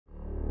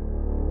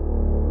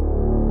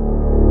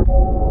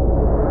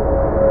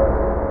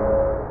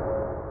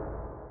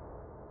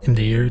In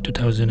the year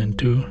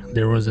 2002,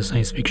 there was a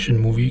science fiction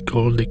movie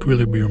called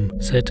Equilibrium,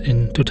 set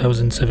in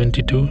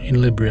 2072 in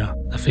Libya,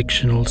 a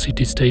fictional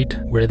city-state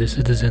where the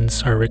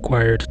citizens are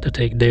required to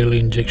take daily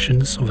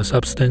injections of a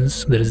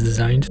substance that is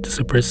designed to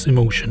suppress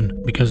emotion,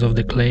 because of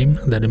the claim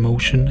that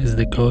emotion is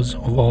the cause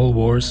of all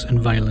wars and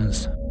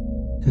violence.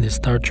 In the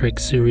Star Trek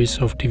series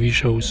of TV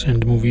shows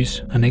and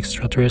movies, an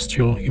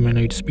extraterrestrial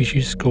humanoid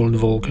species called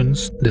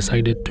Vulcans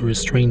decided to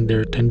restrain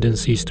their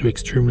tendencies to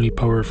extremely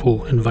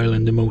powerful and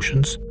violent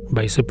emotions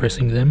by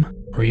suppressing them,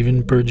 or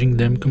even purging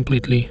them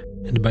completely,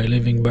 and by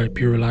living by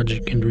pure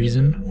logic and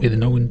reason with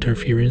no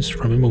interference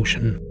from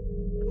emotion.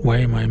 Why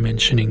am I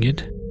mentioning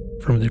it?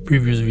 From the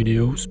previous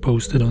videos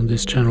posted on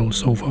this channel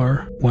so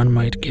far, one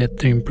might get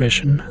the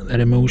impression that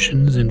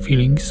emotions and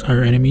feelings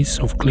are enemies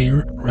of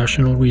clear,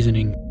 rational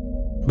reasoning.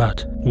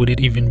 But would it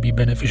even be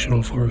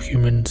beneficial for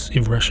humans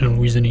if rational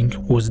reasoning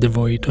was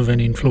devoid of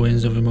any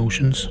influence of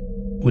emotions?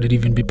 Would it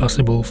even be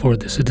possible for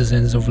the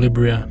citizens of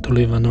Libya to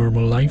live a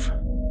normal life?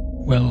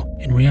 Well,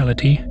 in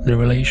reality, the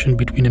relation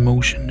between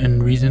emotion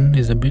and reason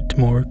is a bit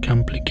more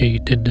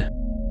complicated.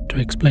 To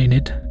explain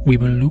it, we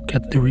will look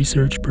at the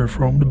research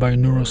performed by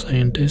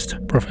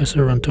neuroscientist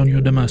Professor Antonio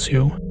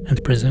Damasio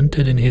and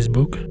presented in his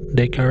book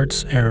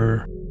Descartes'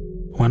 Error.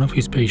 One of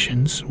his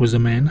patients was a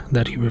man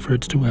that he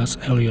referred to as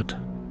Elliot.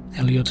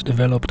 Elliot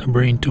developed a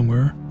brain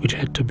tumor which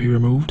had to be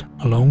removed,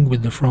 along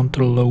with the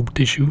frontal lobe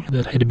tissue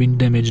that had been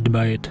damaged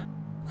by it.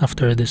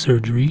 After the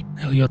surgery,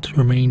 Elliot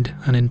remained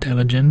an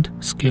intelligent,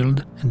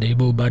 skilled, and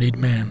able-bodied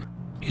man.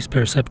 His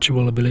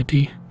perceptual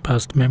ability,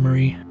 past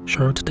memory,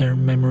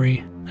 short-term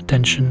memory,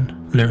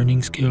 attention,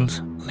 learning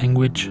skills,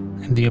 language,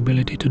 and the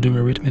ability to do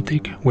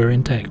arithmetic were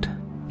intact.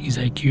 His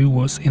IQ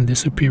was in the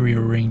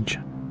superior range.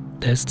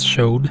 Tests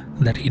showed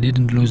that he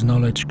didn't lose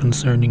knowledge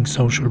concerning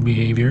social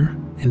behavior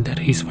and that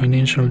his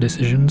financial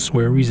decisions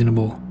were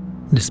reasonable.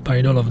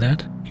 Despite all of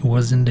that, he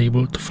wasn't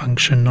able to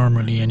function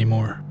normally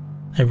anymore.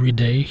 Every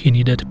day he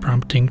needed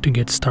prompting to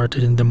get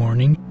started in the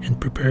morning and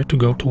prepare to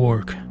go to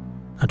work.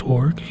 At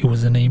work, he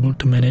was unable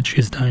to manage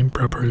his time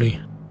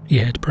properly. He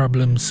had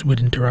problems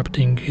with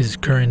interrupting his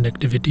current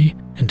activity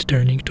and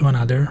turning to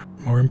another,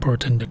 more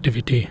important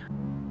activity.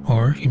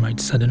 Or he might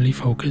suddenly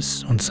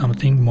focus on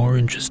something more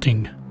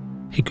interesting.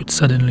 He could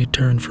suddenly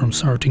turn from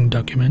sorting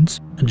documents,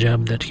 a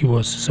job that he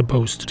was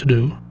supposed to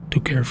do, to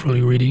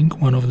carefully reading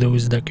one of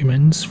those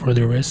documents for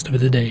the rest of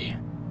the day.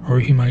 Or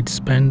he might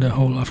spend a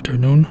whole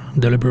afternoon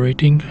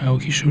deliberating how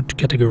he should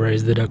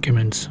categorize the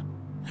documents.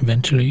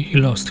 Eventually, he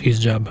lost his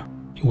job.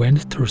 He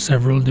went through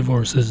several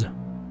divorces.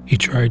 He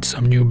tried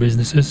some new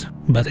businesses,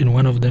 but in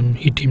one of them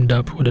he teamed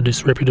up with a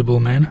disreputable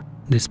man.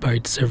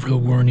 Despite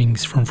several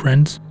warnings from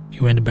friends,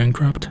 he went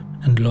bankrupt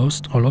and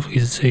lost all of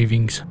his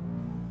savings.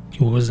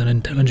 He was an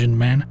intelligent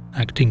man,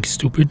 acting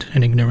stupid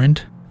and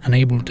ignorant,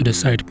 unable to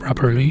decide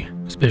properly,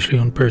 especially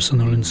on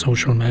personal and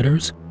social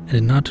matters,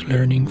 and not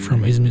learning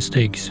from his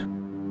mistakes.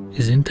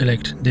 His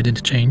intellect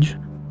didn't change,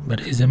 but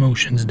his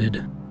emotions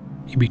did.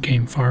 He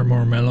became far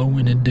more mellow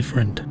and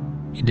indifferent.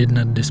 He did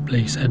not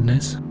display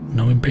sadness,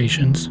 no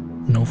impatience,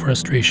 no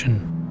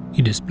frustration.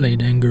 He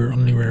displayed anger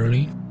only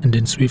rarely and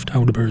in swift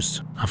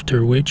outbursts,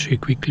 after which he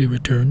quickly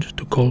returned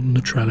to calm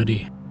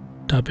neutrality.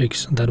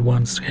 Topics that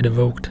once had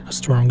evoked a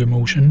strong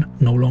emotion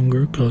no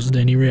longer caused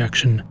any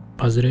reaction,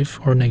 positive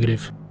or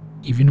negative.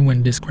 Even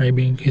when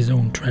describing his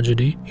own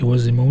tragedy, he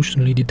was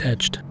emotionally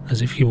detached,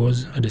 as if he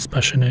was a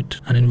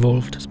dispassionate,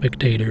 uninvolved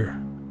spectator.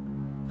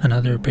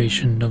 Another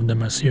patient of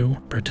Damasio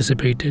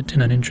participated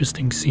in an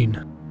interesting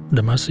scene.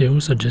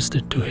 Damasio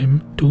suggested to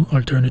him 2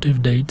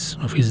 alternative dates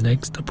of his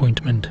next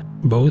appointment,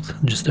 both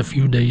just a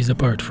few days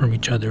apart from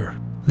each other.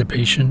 The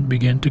patient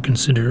began to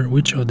consider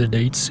which of the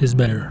dates is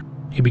better.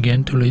 He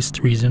began to list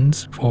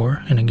reasons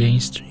for and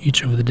against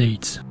each of the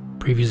dates: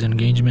 previous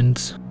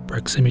engagements,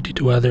 proximity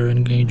to other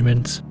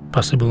engagements,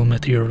 possible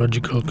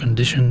meteorological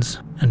conditions,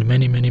 and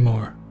many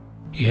more.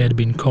 He had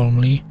been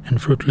calmly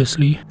and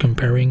fruitlessly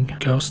comparing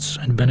costs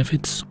and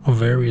benefits of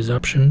various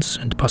options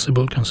and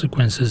possible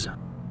consequences.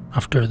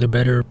 After the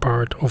better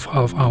part of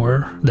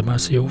half-hour,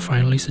 Damasio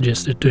finally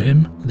suggested to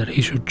him that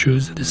he should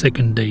choose the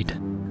second date.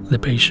 The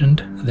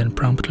patient then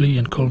promptly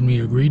and calmly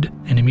agreed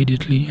and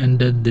immediately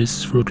ended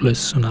this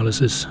fruitless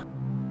analysis.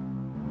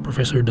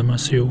 Professor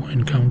Damasio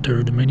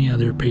encountered many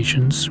other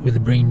patients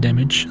with brain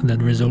damage that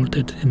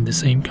resulted in the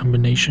same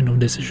combination of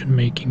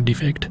decision-making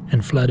defect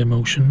and flat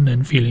emotion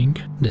and feeling,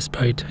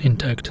 despite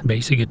intact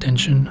basic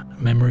attention,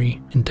 memory,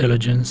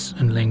 intelligence,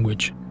 and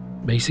language.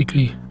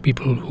 Basically,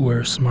 people who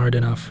were smart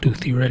enough to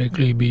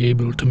theoretically be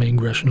able to make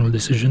rational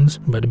decisions,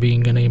 but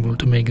being unable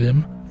to make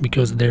them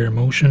because their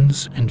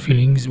emotions and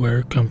feelings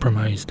were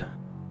compromised.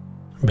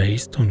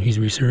 Based on his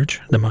research,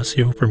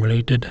 Damasio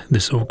formulated the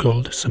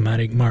so-called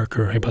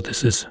somatic-marker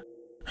hypothesis.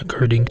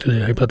 According to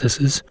the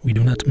hypothesis, we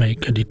do not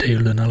make a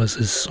detailed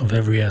analysis of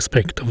every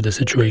aspect of the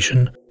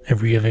situation,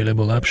 every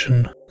available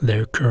option,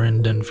 their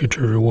current and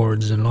future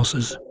rewards and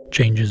losses,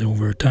 changes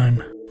over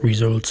time,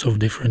 results of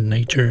different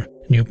nature,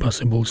 new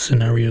possible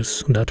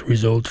scenarios that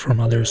result from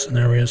other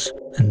scenarios,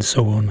 and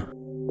so on.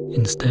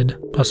 Instead,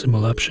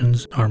 possible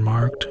options are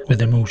marked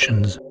with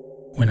emotions.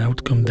 When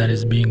outcome that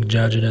is being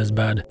judged as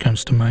bad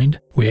comes to mind,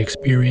 we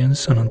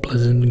experience an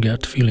unpleasant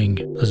gut feeling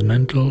as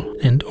mental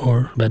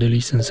and/or bodily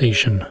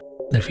sensation.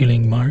 The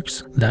feeling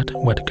marks that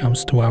what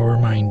comes to our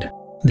mind.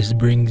 This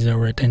brings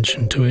our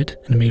attention to it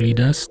and may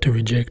lead us to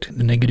reject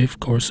the negative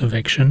course of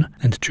action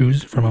and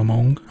choose from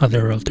among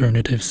other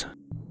alternatives.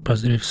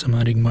 Positive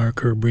somatic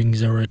marker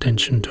brings our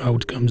attention to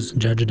outcomes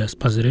judged as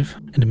positive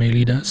and may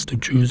lead us to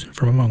choose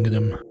from among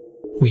them.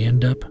 We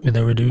end up with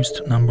a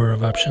reduced number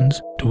of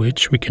options to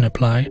which we can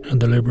apply a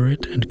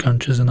deliberate and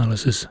conscious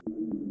analysis.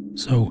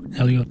 So,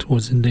 Eliot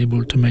wasn't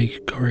able to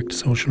make correct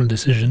social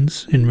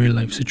decisions in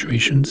real-life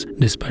situations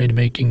despite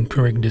making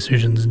correct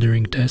decisions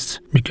during tests,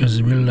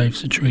 because real-life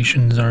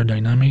situations are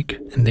dynamic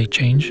and they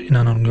change in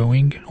an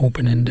ongoing,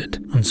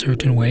 open-ended,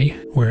 uncertain way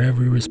where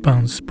every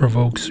response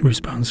provokes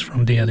response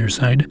from the other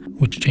side,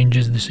 which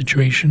changes the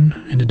situation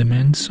and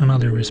demands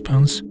another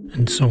response,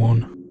 and so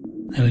on.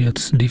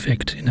 Eliot's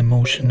defect in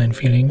emotion and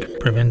feeling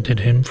prevented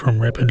him from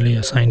rapidly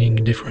assigning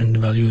different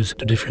values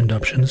to different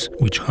options,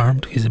 which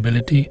harmed his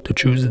ability to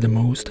choose the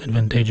most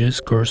advantageous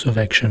course of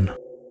action.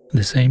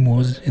 The same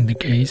was in the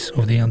case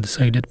of the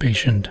undecided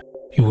patient.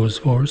 He was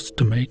forced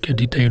to make a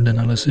detailed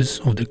analysis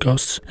of the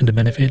costs and the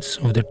benefits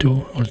of the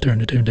two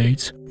alternative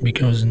dates,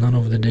 because none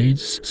of the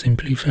dates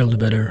simply felt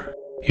better.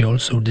 He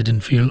also didn't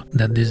feel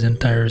that this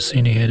entire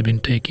scene he had been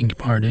taking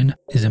part in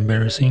is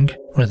embarrassing,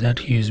 or that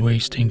he is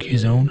wasting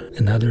his own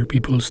and other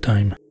people's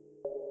time.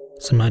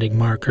 Somatic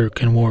marker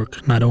can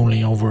work not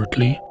only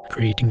overtly,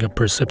 creating a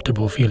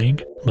perceptible feeling,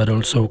 but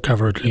also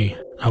covertly,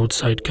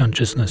 outside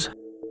consciousness.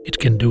 It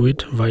can do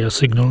it via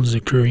signals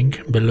occurring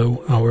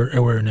below our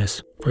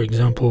awareness, for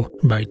example,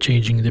 by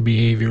changing the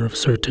behavior of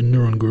certain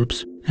neuron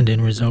groups, and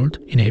in result,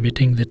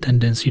 inhibiting the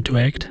tendency to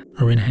act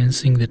or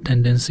enhancing the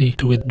tendency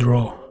to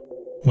withdraw.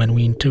 When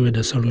we intuit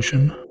a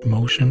solution,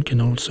 emotion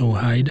can also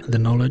hide the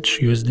knowledge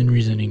used in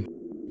reasoning.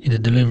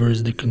 It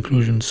delivers the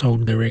conclusion so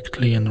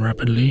directly and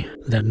rapidly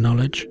that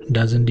knowledge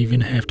doesn't even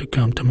have to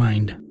come to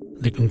mind.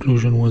 The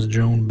conclusion was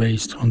drawn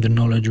based on the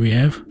knowledge we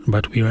have,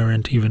 but we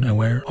aren't even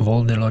aware of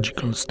all the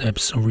logical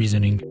steps of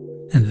reasoning.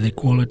 And the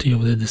quality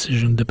of the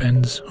decision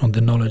depends on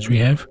the knowledge we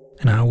have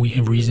and how we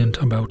have reasoned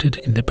about it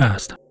in the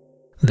past.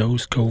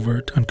 Those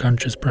covert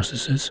unconscious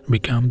processes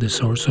become the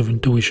source of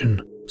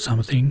intuition,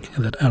 something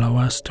that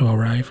allows us to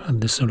arrive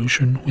at the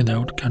solution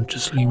without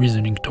consciously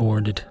reasoning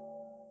toward it.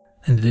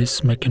 And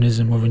this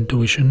mechanism of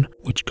intuition,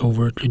 which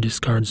covertly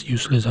discards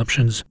useless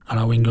options,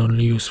 allowing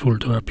only useful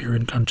to appear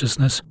in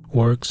consciousness,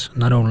 works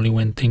not only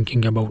when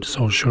thinking about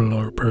social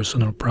or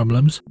personal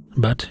problems,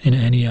 but in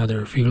any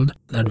other field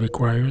that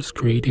requires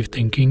creative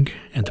thinking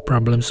and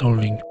problem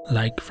solving,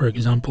 like, for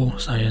example,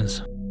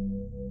 science.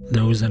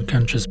 Those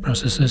unconscious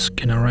processes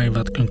can arrive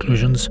at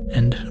conclusions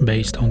and,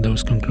 based on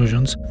those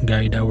conclusions,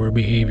 guide our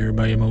behavior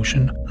by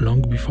emotion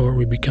long before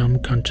we become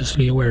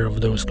consciously aware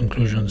of those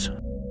conclusions.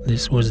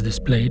 This was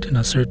displayed in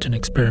a certain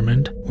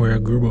experiment where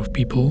a group of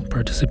people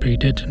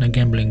participated in a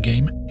gambling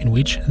game in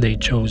which they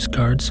chose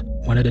cards,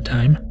 one at a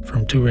time,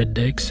 from 2 red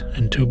decks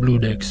and 2 blue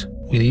decks,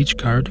 with each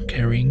card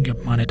carrying a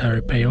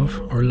monetary payoff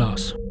or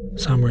loss.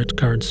 Some red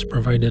cards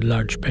provided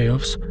large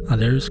payoffs,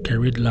 others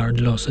carried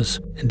large losses,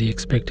 and the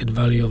expected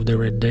value of the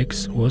red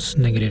decks was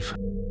negative.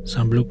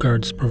 Some blue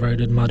cards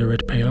provided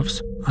moderate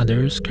payoffs,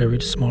 others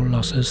carried small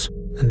losses,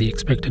 and the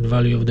expected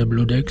value of the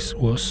blue decks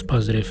was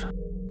positive.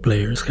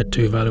 Players had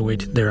to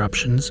evaluate their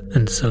options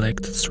and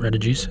select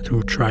strategies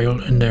through trial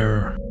and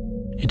error.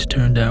 It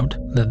turned out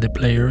that the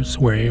players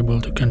were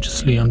able to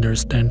consciously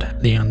understand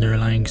the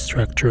underlying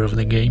structure of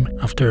the game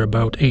after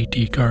about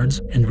 80 cards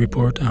and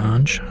report a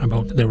hunch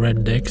about the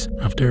red decks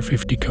after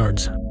 50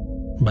 cards.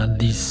 But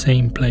these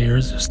same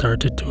players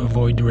started to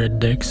avoid red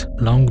decks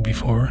long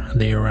before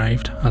they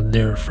arrived at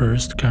their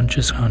first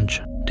conscious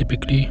hunch,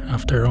 typically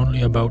after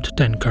only about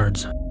 10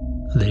 cards.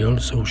 They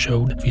also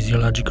showed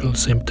physiological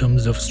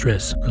symptoms of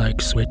stress, like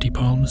sweaty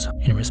palms,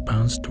 in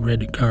response to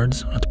red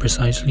cards at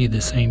precisely the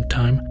same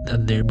time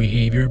that their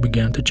behavior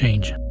began to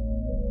change.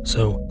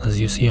 So, as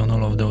you see on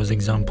all of those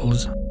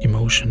examples,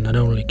 emotion not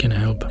only can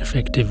help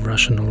effective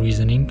rational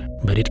reasoning,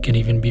 but it can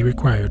even be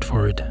required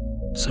for it.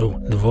 So,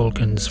 the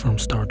Vulcans from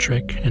Star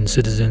Trek and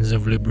citizens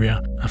of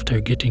Libria,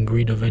 after getting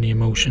rid of any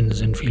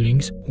emotions and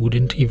feelings,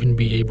 wouldn't even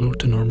be able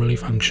to normally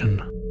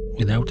function.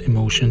 Without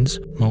emotions,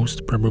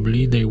 most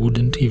probably they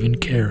wouldn't even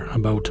care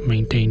about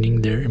maintaining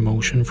their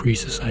emotion-free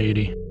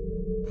society.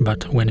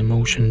 But when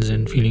emotions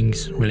and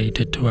feelings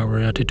related to our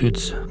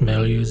attitudes,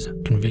 values,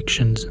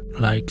 convictions,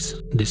 likes,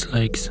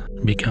 dislikes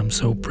become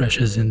so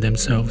precious in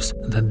themselves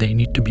that they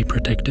need to be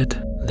protected,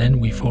 then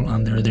we fall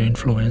under the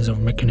influence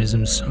of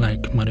mechanisms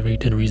like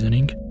motivated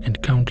reasoning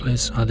and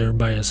countless other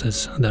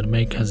biases that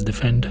make us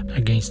defend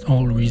against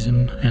all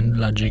reason and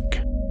logic.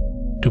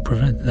 To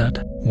prevent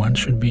that, one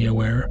should be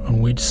aware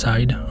on which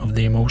side of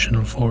the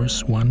emotional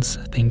force one's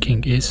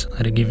thinking is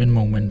at a given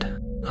moment,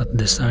 at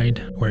the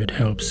side where it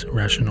helps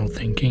rational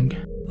thinking,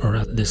 or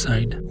at the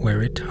side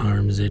where it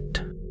harms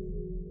it.